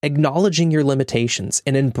acknowledging your limitations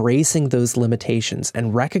and embracing those limitations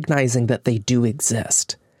and recognizing that they do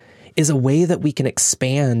exist is a way that we can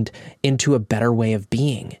expand into a better way of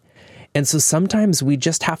being. And so sometimes we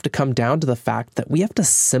just have to come down to the fact that we have to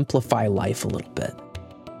simplify life a little bit.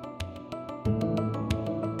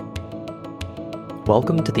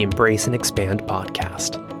 Welcome to the Embrace and Expand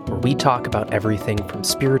podcast, where we talk about everything from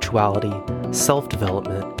spirituality,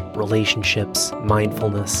 self-development, relationships,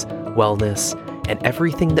 mindfulness, wellness, and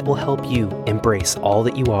everything that will help you embrace all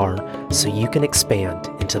that you are so you can expand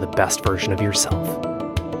into the best version of yourself.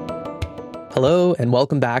 Hello, and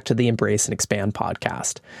welcome back to the Embrace and Expand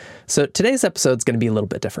podcast. So today's episode is going to be a little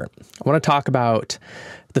bit different. I want to talk about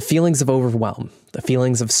the feelings of overwhelm, the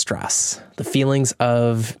feelings of stress, the feelings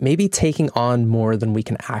of maybe taking on more than we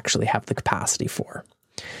can actually have the capacity for.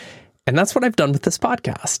 And that's what I've done with this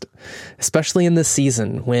podcast, especially in this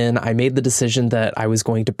season when I made the decision that I was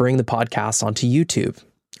going to bring the podcast onto YouTube.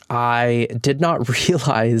 I did not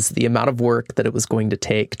realize the amount of work that it was going to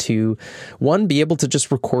take to, one, be able to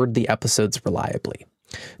just record the episodes reliably,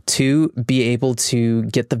 two, be able to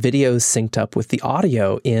get the videos synced up with the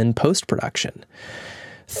audio in post-production,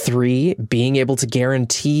 three, being able to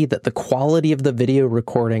guarantee that the quality of the video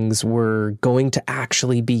recordings were going to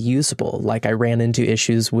actually be usable. Like I ran into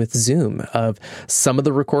issues with Zoom of some of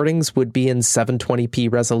the recordings would be in 720p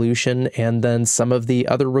resolution, and then some of the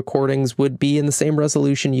other recordings would be in the same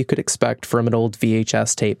resolution you could expect from an old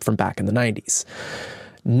VHS tape from back in the 90s.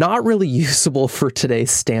 Not really usable for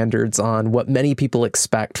today's standards on what many people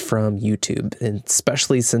expect from YouTube, and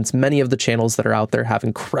especially since many of the channels that are out there have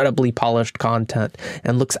incredibly polished content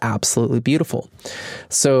and looks absolutely beautiful.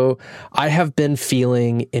 So I have been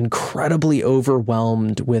feeling incredibly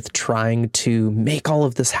overwhelmed with trying to make all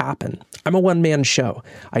of this happen. I'm a one-man show.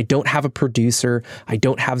 I don't have a producer. I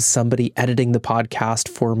don't have somebody editing the podcast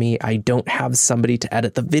for me. I don't have somebody to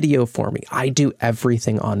edit the video for me. I do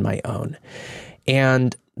everything on my own.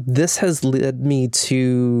 And this has led me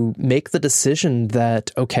to make the decision that,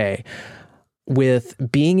 okay, with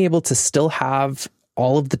being able to still have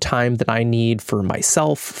all of the time that I need for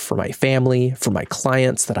myself, for my family, for my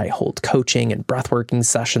clients that I hold coaching and breathworking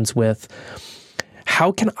sessions with,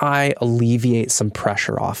 how can I alleviate some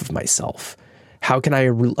pressure off of myself? How can I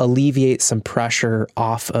alleviate some pressure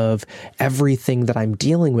off of everything that I'm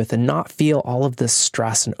dealing with and not feel all of this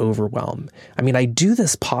stress and overwhelm? I mean, I do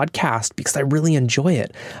this podcast because I really enjoy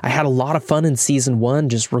it. I had a lot of fun in season 1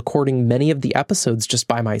 just recording many of the episodes just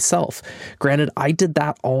by myself. Granted, I did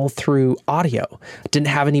that all through audio. Didn't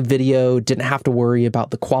have any video, didn't have to worry about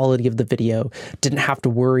the quality of the video, didn't have to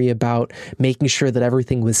worry about making sure that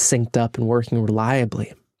everything was synced up and working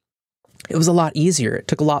reliably. It was a lot easier. It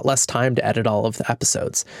took a lot less time to edit all of the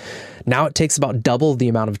episodes. Now it takes about double the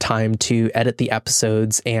amount of time to edit the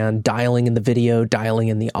episodes and dialing in the video, dialing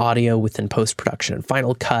in the audio within post-production and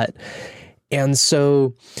Final Cut. And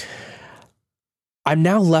so I'm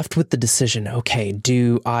now left with the decision, okay,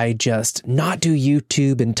 do I just not do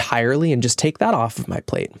YouTube entirely and just take that off of my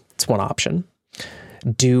plate? It's one option.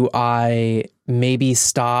 Do I maybe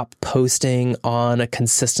stop posting on a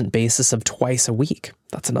consistent basis of twice a week?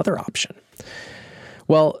 That's another option.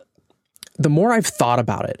 Well, the more I've thought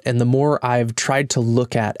about it and the more I've tried to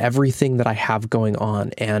look at everything that I have going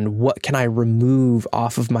on and what can I remove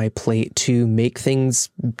off of my plate to make things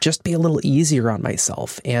just be a little easier on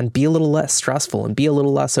myself and be a little less stressful and be a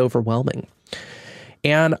little less overwhelming.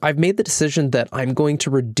 And I've made the decision that I'm going to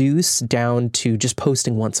reduce down to just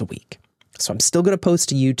posting once a week. So I'm still going to post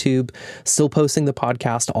to YouTube, still posting the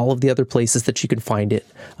podcast, all of the other places that you can find it,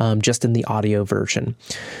 just in the audio version.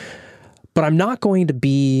 But I'm not going to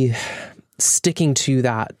be sticking to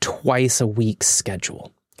that twice a week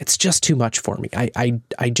schedule. It's just too much for me.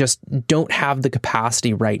 I just don't have the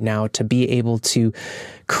capacity right now to be able to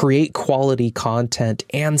create quality content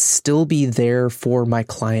and still be there for my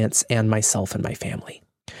clients and myself and my family.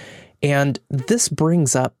 And this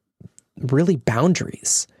brings up really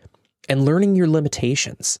boundaries and learning your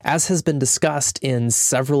limitations, as has been discussed in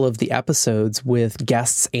several of the episodes with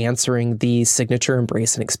guests answering the signature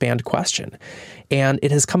Embrace and Expand question. And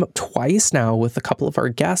it has come up twice now with a couple of our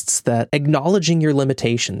guests that acknowledging your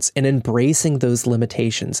limitations and embracing those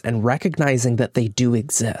limitations and recognizing that they do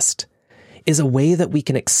exist is a way that we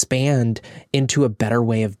can expand into a better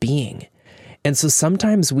way of being. And so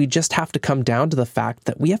sometimes we just have to come down to the fact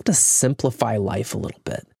that we have to simplify life a little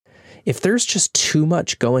bit. If there's just too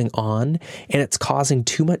much going on and it's causing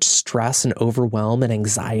too much stress and overwhelm and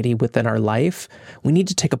anxiety within our life, we need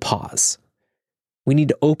to take a pause. We need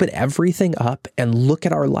to open everything up and look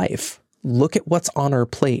at our life, look at what's on our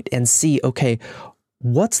plate and see, okay,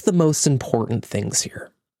 what's the most important things here?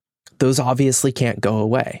 those obviously can't go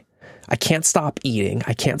away. I can't stop eating.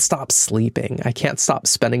 I can't stop sleeping. I can't stop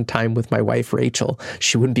spending time with my wife, Rachel.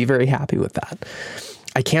 She wouldn't be very happy with that.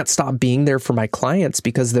 I can't stop being there for my clients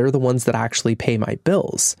because they're the ones that actually pay my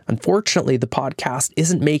bills. Unfortunately, the podcast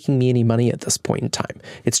isn't making me any money at this point in time.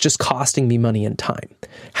 It's just costing me money and time.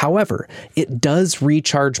 However, it does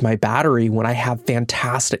recharge my battery when I have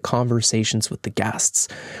fantastic conversations with the guests,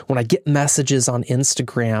 when I get messages on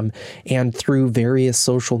Instagram and through various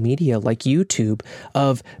social media like YouTube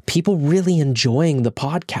of people really enjoying the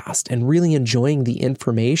podcast and really enjoying the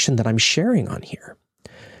information that I'm sharing on here.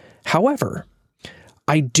 However,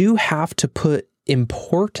 I do have to put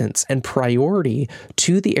importance and priority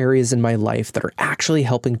to the areas in my life that are actually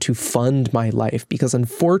helping to fund my life, because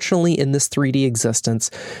unfortunately in this 3D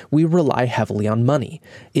existence, we rely heavily on money.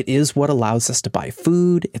 It is what allows us to buy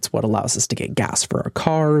food. It's what allows us to get gas for our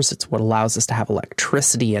cars. It's what allows us to have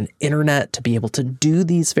electricity and internet to be able to do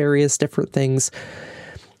these various different things.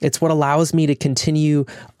 It's what allows me to continue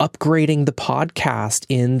upgrading the podcast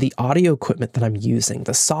in the audio equipment that I'm using,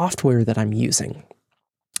 the software that I'm using.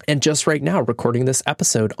 And just right now, recording this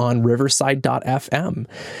episode on Riverside.fm.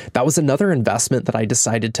 That was another investment that I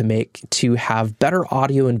decided to make to have better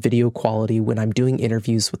audio and video quality when I'm doing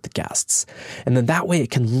interviews with the guests. And then that way it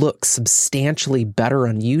can look substantially better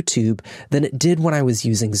on YouTube than it did when I was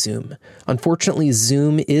using Zoom. Unfortunately,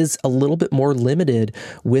 Zoom is a little bit more limited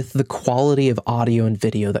with the quality of audio and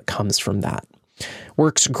video that comes from that.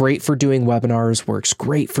 Works great for doing webinars, works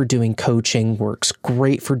great for doing coaching, works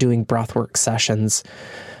great for doing breathwork sessions.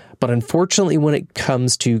 But unfortunately, when it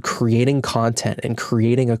comes to creating content and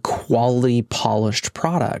creating a quality, polished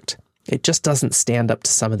product, it just doesn't stand up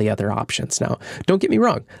to some of the other options. Now, don't get me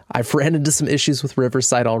wrong. I've ran into some issues with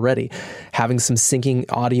Riverside already, having some syncing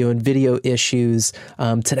audio and video issues.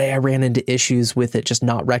 Today, I ran into issues with it just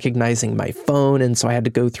not recognizing my phone. And so I had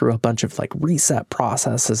to go through a bunch of like reset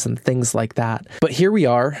processes and things like that. But here we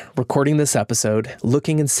are recording this episode,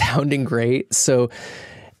 looking and sounding great. So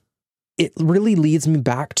it really leads me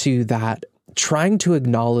back to that, trying to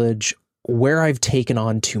acknowledge where I've taken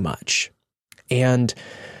on too much. And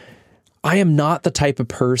I am not the type of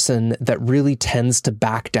person that really tends to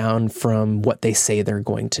back down from what they say they're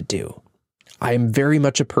going to do. I am very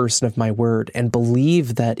much a person of my word and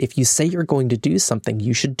believe that if you say you're going to do something,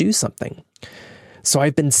 you should do something. So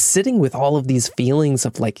I've been sitting with all of these feelings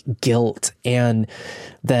of like guilt, and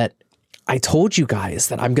that I told you guys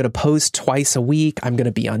that I'm going to post twice a week. I'm going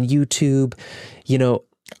to be on YouTube. You know,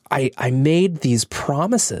 I made these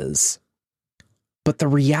promises, but the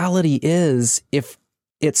reality is if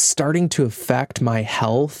it's starting to affect my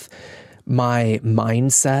health, my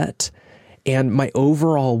mindset, and my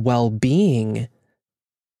overall well-being,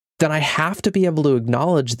 then I have to be able to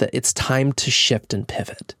acknowledge that it's time to shift and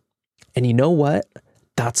pivot. And you know what?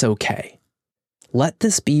 That's okay. Let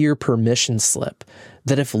this be your permission slip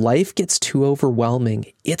that if life gets too overwhelming,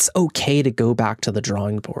 it's okay to go back to the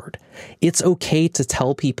drawing board. It's okay to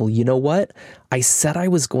tell people, you know what? I said I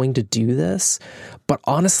was going to do this, but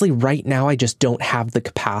honestly, right now, I just don't have the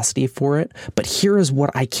capacity for it. But here is what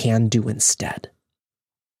I can do instead.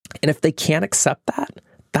 And if they can't accept that,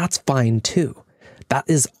 that's fine too. That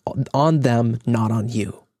is on them, not on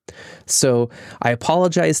you. So I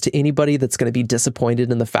apologize to anybody that's going to be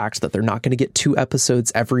disappointed in the fact that they're not going to get 2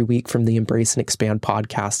 episodes every week from the Embrace and Expand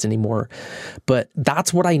podcast anymore. But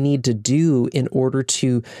that's what I need to do in order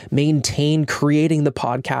to maintain creating the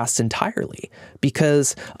podcast entirely,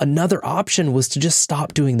 because another option was to just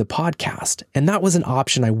stop doing the podcast. And that was an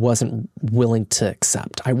option I wasn't willing to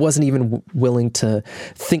accept. I wasn't even willing to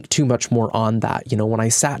think too much more on that. You know, when I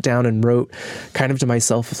sat down and wrote kind of to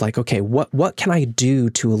myself, it's like, okay, what can I do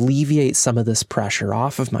to alleviate some of this pressure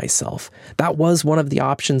off of myself? That was one of the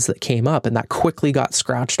options that came up, and that quickly got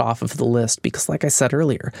scratched off of the list because, like I said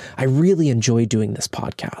earlier, I really enjoy doing this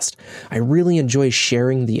podcast. I really enjoy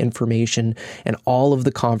sharing the information and all of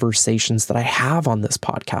the conversations that I have on this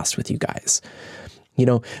podcast with you guys. You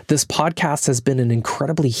know, this podcast has been an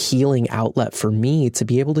incredibly healing outlet for me to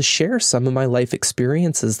be able to share some of my life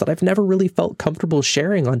experiences that I've never really felt comfortable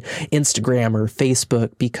sharing on Instagram or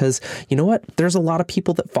Facebook, because you know what? There's a lot of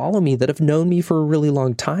people that follow me that have known me for a really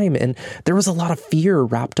long time. And there was a lot of fear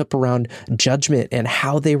wrapped up around judgment and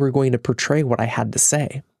how they were going to portray what I had to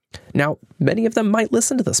say. Now, many of them might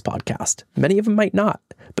listen to this podcast. Many of them might not.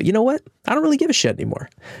 But you know what? I don't really give a shit anymore.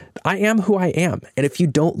 I am who I am. And if you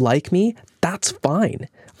don't like me, that's fine.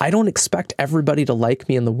 I don't expect everybody to like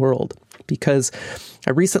me in the world. because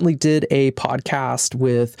I recently did a podcast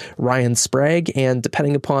with Ryan Sprague, and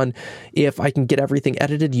depending upon if I can get everything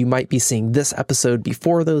edited, you might be seeing this episode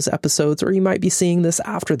before those episodes, or you might be seeing this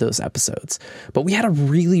after those episodes. But we had a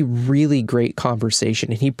really, really great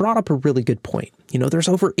conversation, and he brought up a really good point. There's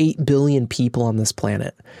over 8 billion people on this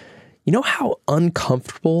planet. You know how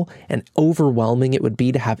uncomfortable and overwhelming it would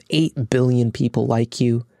be to have 8 billion people like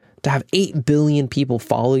you, to have 8 billion people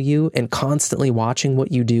follow you and constantly watching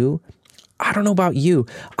what you do? I don't know about you.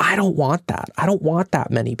 I don't want that. I don't want that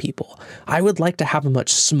many people. I would like to have a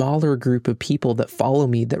much smaller group of people that follow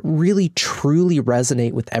me that really truly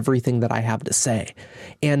resonate with everything that I have to say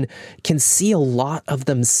and can see a lot of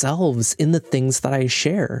themselves in the things that I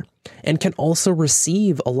share, and can also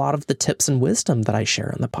receive a lot of the tips and wisdom that I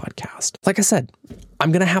share on the podcast. Like I said,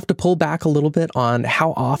 I'm going to have to pull back a little bit on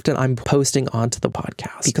how often I'm posting onto the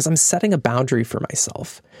podcast because I'm setting a boundary for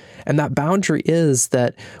myself. And that boundary is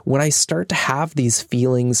that when I start to have these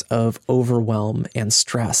feelings of overwhelm and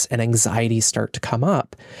stress and anxiety start to come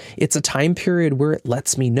up, it's a time period where it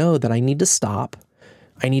lets me know that I need to stop.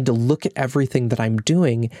 I need to look at everything that I'm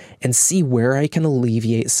doing and see where I can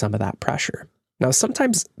alleviate some of that pressure. Now,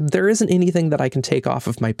 sometimes there isn't anything that I can take off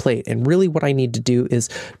of my plate, and really what I need to do is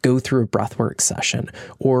go through a breathwork session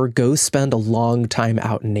or go spend a long time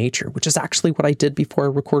out in nature, which is actually what I did before I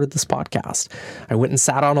recorded this podcast. I went and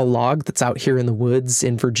sat on a log that's out here in the woods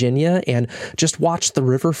in Virginia and just watched the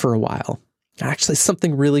river for a while. Actually,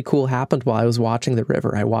 something really cool happened while I was watching the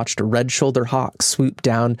river. I watched a red-shouldered hawk swoop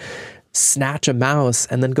down, snatch a mouse,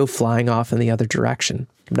 and then go flying off in the other direction.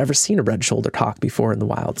 I've never seen a red-shouldered hawk before in the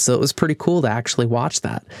wild, so it was pretty cool to actually watch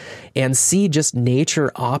that and see just nature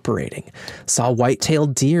operating. Saw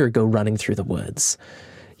white-tailed deer go running through the woods.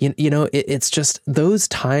 It's just those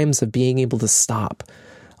times of being able to stop,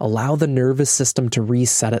 allow the nervous system to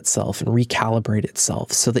reset itself and recalibrate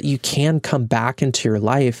itself so that you can come back into your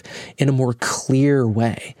life in a more clear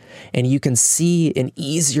way. And you can see an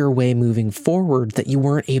easier way moving forward that you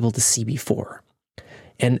weren't able to see before.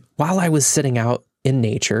 And while I was sitting out in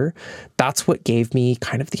nature, that's what gave me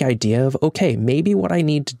kind of the idea of, okay, maybe what I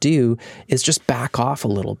need to do is just back off a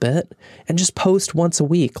little bit and just post once a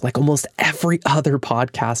week, like almost every other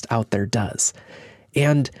podcast out there does.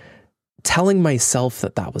 And telling myself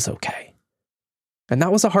that that was okay. And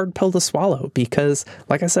that was a hard pill to swallow because,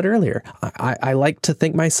 like I said earlier, I like to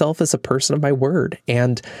think myself as a person of my word,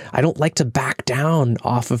 and I don't like to back down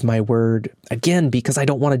off of my word, again, because I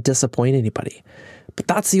don't want to disappoint anybody. But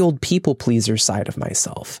that's the old people pleaser side of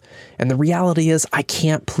myself. And the reality is I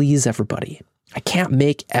can't please everybody. I can't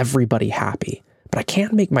make everybody happy, but I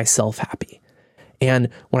can make myself happy. And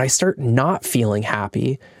when I start not feeling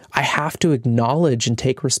happy, I have to acknowledge and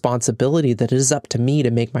take responsibility that it is up to me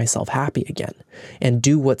to make myself happy again and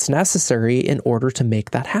do what's necessary in order to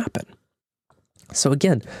make that happen. So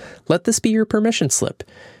again, let this be your permission slip.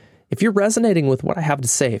 If you're resonating with what I have to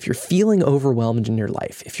say, if you're feeling overwhelmed in your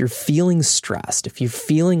life, if you're feeling stressed, if you're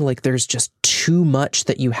feeling like there's just too much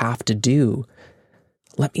that you have to do,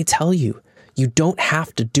 let me tell you, you don't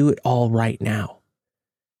have to do it all right now.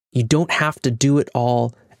 You don't have to do it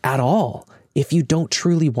all at all if you don't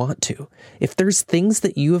truly want to. If there's things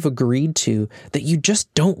that you have agreed to that you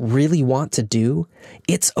just don't really want to do,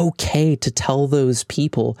 it's okay to tell those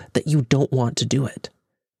people that you don't want to do it,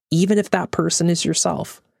 even if that person is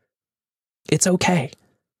yourself. It's okay.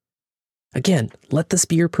 Again, let this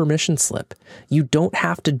be your permission slip. You don't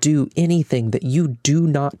have to do anything that you do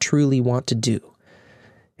not truly want to do.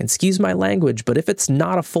 And excuse my language, but if it's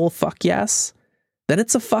not a full fuck yes, then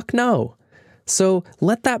it's a fuck no. So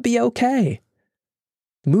let that be okay.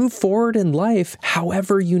 Move forward in life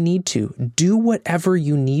however you need to. Do whatever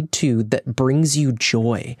you need to that brings you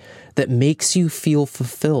joy, that makes you feel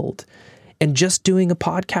fulfilled. And just doing a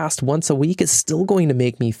podcast once a week is still going to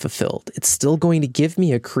make me fulfilled. It's still going to give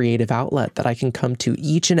me a creative outlet that I can come to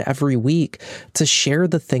each and every week to share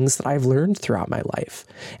the things that I've learned throughout my life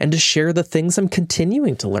and to share the things I'm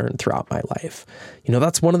continuing to learn throughout my life.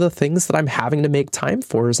 That's one of the things that I'm having to make time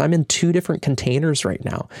for is I'm in 2 different containers right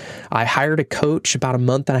now. I hired a coach about a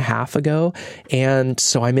month and a half ago, and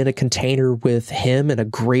so I'm in a container with him and a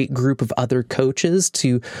great group of other coaches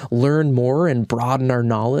to learn more and broaden our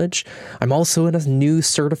knowledge. I'm also in a new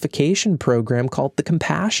certification program called the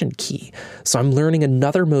Compassion Key. So I'm learning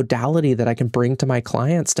another modality that I can bring to my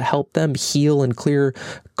clients to help them heal and clear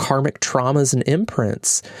karmic traumas and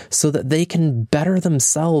imprints so that they can better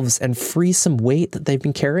themselves and free some weight that they've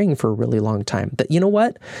been carrying for a really long time. That,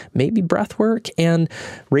 maybe breath work and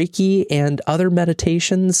Reiki and other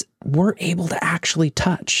meditations weren't able to actually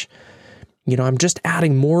touch. I'm just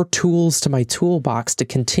adding more tools to my toolbox to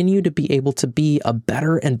continue to be able to be a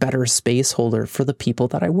better and better space holder for the people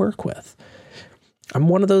that I work with. I'm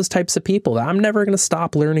one of those types of people that I'm never going to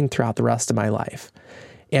stop learning throughout the rest of my life.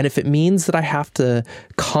 And if it means that I have to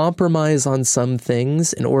compromise on some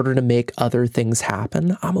things in order to make other things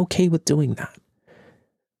happen, I'm okay with doing that.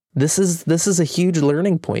 This is a huge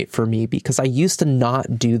learning point for me because I used to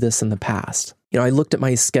not do this in the past. I looked at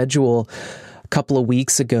my schedule a couple of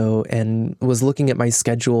weeks ago and was looking at my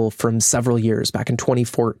schedule from several years back in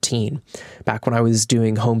 2014, back when I was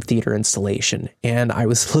doing home theater installation. And I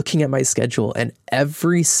was looking at my schedule and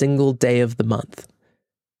every single day of the month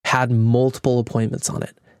had multiple appointments on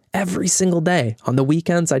it. Every single day. On the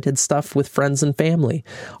weekends, I did stuff with friends and family.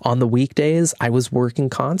 On the weekdays, I was working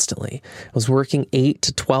constantly. I was working 8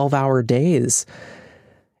 to 12-hour days.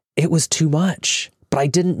 It was too much, but I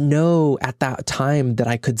didn't know at that time that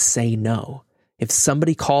I could say no. If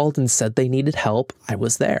somebody called and said they needed help, I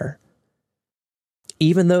was there.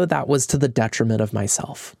 Even though that was to the detriment of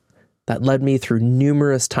myself. That led me through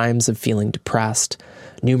numerous times of feeling depressed,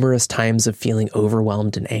 numerous times of feeling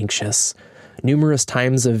overwhelmed and anxious, numerous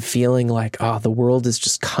times of feeling like, the world is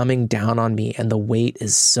just coming down on me and the weight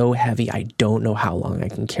is so heavy, I don't know how long I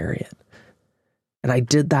can carry it. And I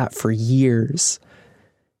did that for years.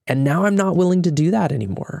 And now I'm not willing to do that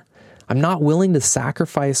anymore. I'm not willing to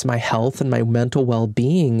sacrifice my health and my mental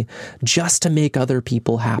well-being just to make other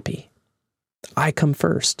people happy. I come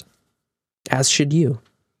first, as should you.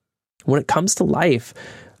 When it comes to life,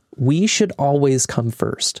 we should always come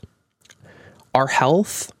first. Our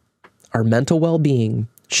health, our mental well-being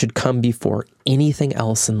should come before anything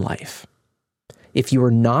else in life. If you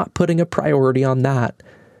are not putting a priority on that,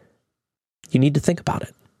 you need to think about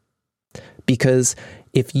it. Because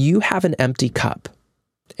if you have an empty cup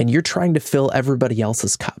and you're trying to fill everybody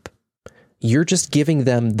else's cup, you're just giving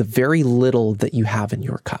them the very little that you have in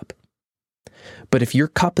your cup. But if your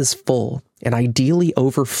cup is full and ideally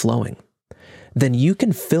overflowing, then you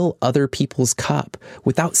can fill other people's cup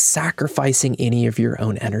without sacrificing any of your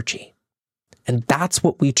own energy. And that's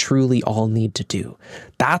what we truly all need to do.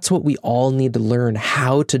 That's what we all need to learn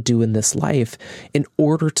how to do in this life in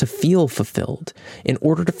order to feel fulfilled, in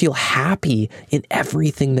order to feel happy in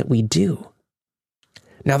everything that we do.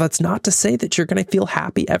 Now, that's not to say that you're going to feel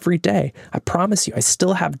happy every day. I promise you, I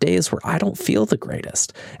still have days where I don't feel the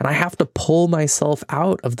greatest, and I have to pull myself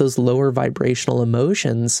out of those lower vibrational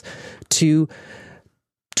emotions to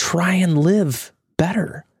try and live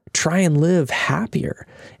better, try and live happier.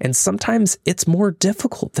 And sometimes it's more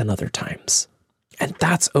difficult than other times. And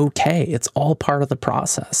that's okay. It's all part of the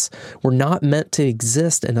process. We're not meant to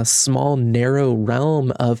exist in a small, narrow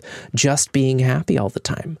realm of just being happy all the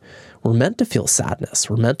time. We're meant to feel sadness.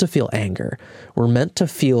 We're meant to feel anger. We're meant to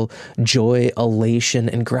feel joy, elation,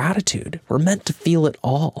 and gratitude. We're meant to feel it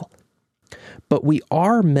all. But we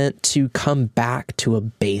are meant to come back to a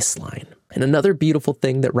baseline. And another beautiful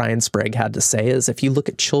thing that Ryan Sprague had to say is if you look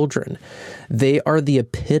at children, they are the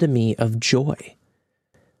epitome of joy.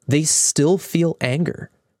 They still feel anger.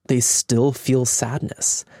 They still feel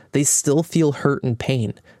sadness. They still feel hurt and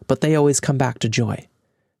pain, but they always come back to joy.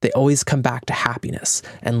 They always come back to happiness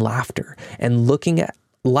and laughter and looking at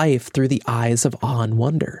life through the eyes of awe and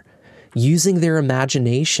wonder, using their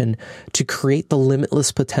imagination to create the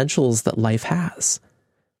limitless potentials that life has.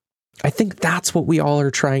 I think that's what we all are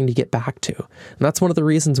trying to get back to. And that's one of the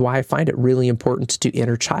reasons why I find it really important to do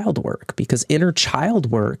inner child work, because inner child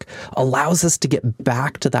work allows us to get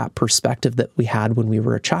back to that perspective that we had when we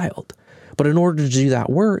were a child. But in order to do that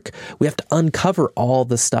work, we have to uncover all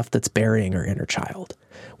the stuff that's burying our inner child.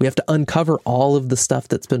 We have to uncover all of the stuff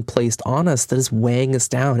that's been placed on us that is weighing us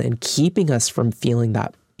down and keeping us from feeling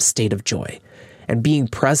that state of joy and being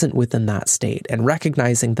present within that state and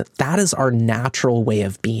recognizing that that is our natural way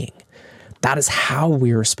of being. That is how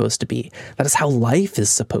we are supposed to be. That is how life is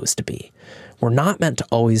supposed to be. We're not meant to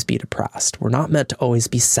always be depressed. We're not meant to always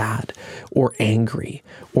be sad or angry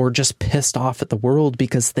or just pissed off at the world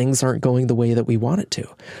because things aren't going the way that we want it to.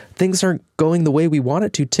 Things aren't going the way we want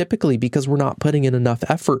it to typically because we're not putting in enough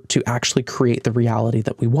effort to actually create the reality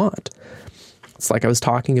that we want. It's like I was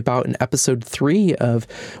talking about in episode 3 of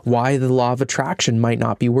why the law of attraction might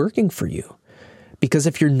not be working for you. Because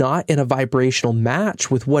if you're not in a vibrational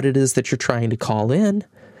match with what it is that you're trying to call in,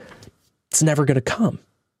 it's never going to come.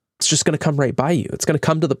 It's just going to come right by you. It's going to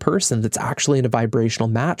come to the person that's actually in a vibrational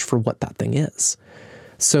match for what that thing is.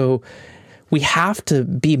 So we have to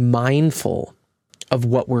be mindful of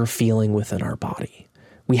what we're feeling within our body.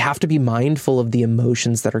 We have to be mindful of the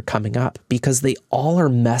emotions that are coming up because they all are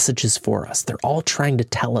messages for us. They're all trying to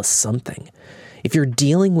tell us something. If you're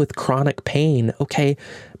dealing with chronic pain, okay,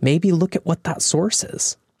 maybe look at what that source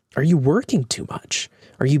is. Are you working too much?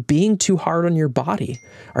 Are you being too hard on your body?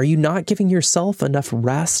 Are you not giving yourself enough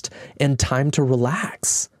rest and time to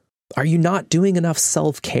relax? Are you not doing enough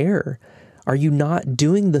self-care? Are you not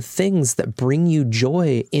doing the things that bring you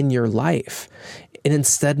joy in your life? And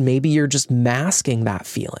instead, maybe you're just masking that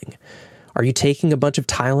feeling. Are you taking a bunch of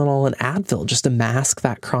Tylenol and Advil just to mask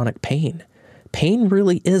that chronic pain? Pain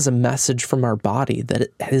really is a message from our body that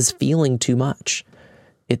it is feeling too much.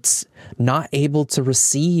 It's not able to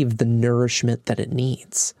receive the nourishment that it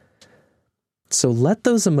needs. So let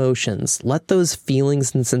those emotions, let those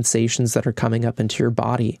feelings and sensations that are coming up into your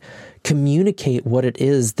body communicate what it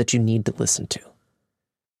is that you need to listen to.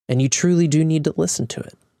 And you truly do need to listen to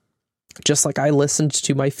it. Just like I listened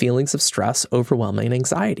to my feelings of stress, overwhelm, and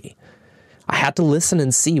anxiety. I had to listen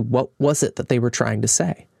and see what was it that they were trying to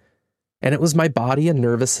say. And it was my body and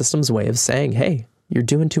nervous system's way of saying, hey, you're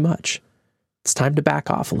doing too much. It's time to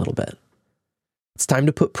back off a little bit. It's time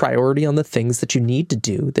to put priority on the things that you need to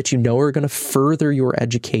do that you know are going to further your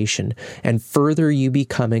education and further you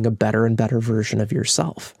becoming a better and better version of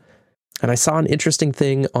yourself. And I saw an interesting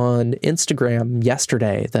thing on Instagram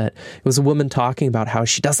yesterday that it was a woman talking about how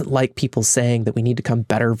she doesn't like people saying that we need to become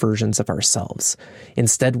better versions of ourselves.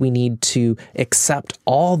 Instead, we need to accept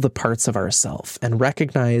all the parts of ourselves and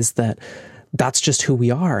recognize that that's just who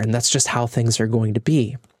we are and that's just how things are going to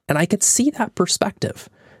be. And I could see that perspective.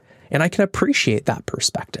 And I can appreciate that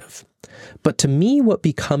perspective. But to me, what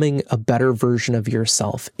becoming a better version of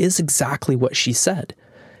yourself is exactly what she said.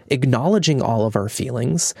 Acknowledging all of our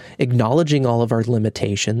feelings, acknowledging all of our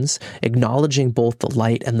limitations, acknowledging both the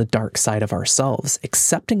light and the dark side of ourselves,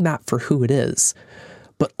 accepting that for who it is,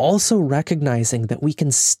 but also recognizing that we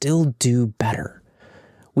can still do better.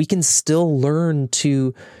 We can still learn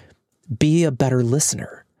to be a better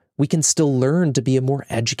listener. We can still learn to be a more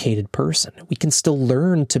educated person. We can still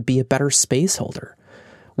learn to be a better space holder.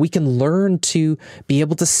 We can learn to be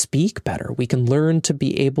able to speak better. We can learn to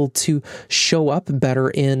be able to show up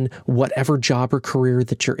better in whatever job or career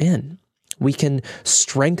that you're in. We can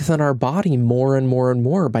strengthen our body more and more and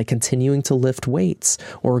more by continuing to lift weights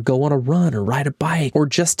or go on a run or ride a bike or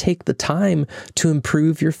just take the time to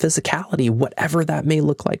improve your physicality, whatever that may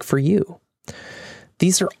look like for you.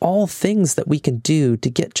 These are all things that we can do to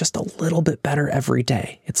get just a little bit better every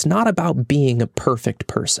day. It's not about being a perfect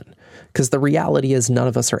person, because the reality is none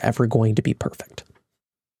of us are ever going to be perfect.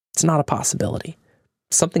 It's not a possibility.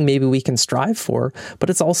 Something maybe we can strive for, but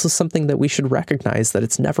it's also something that we should recognize that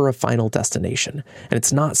it's never a final destination. And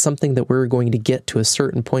it's not something that we're going to get to a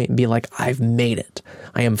certain point and be like, I've made it.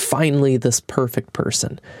 I am finally this perfect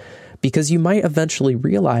person. Because you might eventually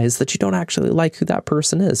realize that you don't actually like who that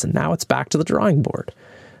person is. And now it's back to the drawing board.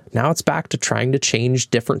 Now it's back to trying to change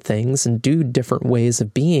different things and do different ways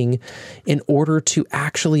of being in order to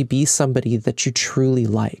actually be somebody that you truly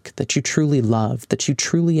like, that you truly love, that you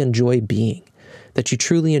truly enjoy being, that you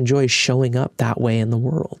truly enjoy showing up that way in the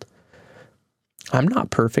world. I'm not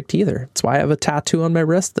perfect either. That's why I have a tattoo on my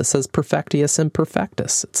wrist that says Perfectius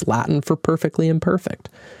Imperfectus. It's Latin for perfectly imperfect.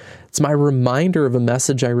 It's my reminder of a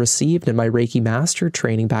message I received in my Reiki Master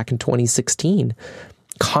training back in 2016.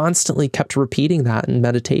 Constantly kept repeating that in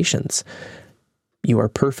meditations. You are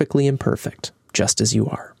perfectly imperfect, just as you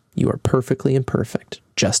are. You are perfectly imperfect,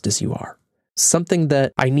 just as you are. Something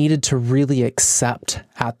that I needed to really accept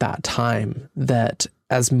at that time, that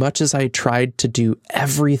as much as I tried to do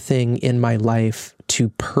everything in my life to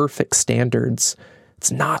perfect standards,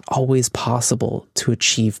 it's not always possible to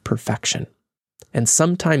achieve perfection. And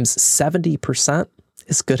sometimes 70%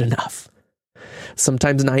 is good enough.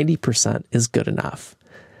 Sometimes 90% is good enough.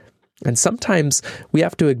 And sometimes we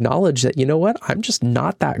have to acknowledge that, you know what, I'm just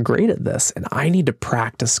not that great at this, and I need to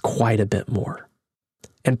practice quite a bit more.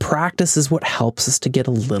 And practice is what helps us to get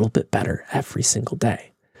a little bit better every single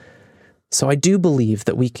day. So I do believe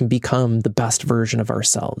that we can become the best version of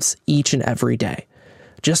ourselves each and every day,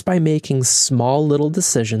 just by making small little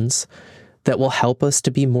decisions that will help us to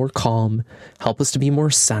be more calm, help us to be more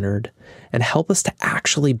centered, and help us to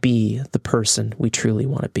actually be the person we truly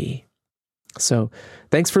want to be. So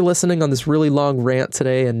thanks for listening on this really long rant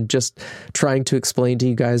today and just trying to explain to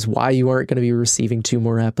you guys why you aren't going to be receiving 2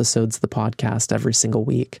 more episodes of the podcast every single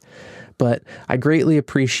week. But I greatly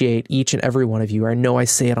appreciate each and every one of you. I know I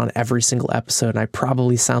say it on every single episode, and I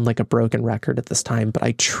probably sound like a broken record at this time, but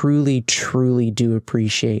I truly, truly do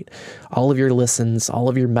appreciate all of your listens, all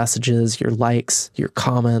of your messages, your likes, your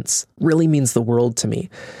comments. Really means the world to me.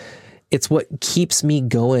 It's what keeps me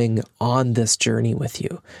going on this journey with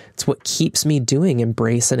you. It's what keeps me doing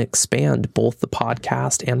Embrace and Expand, both the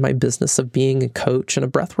podcast and my business of being a coach and a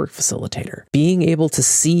breathwork facilitator. Being able to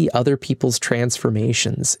see other people's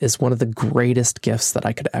transformations is one of the greatest gifts that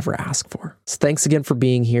I could ever ask for. So thanks again for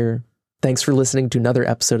being here. Thanks for listening to another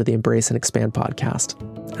episode of the Embrace and Expand podcast,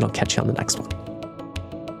 and I'll catch you on the next one.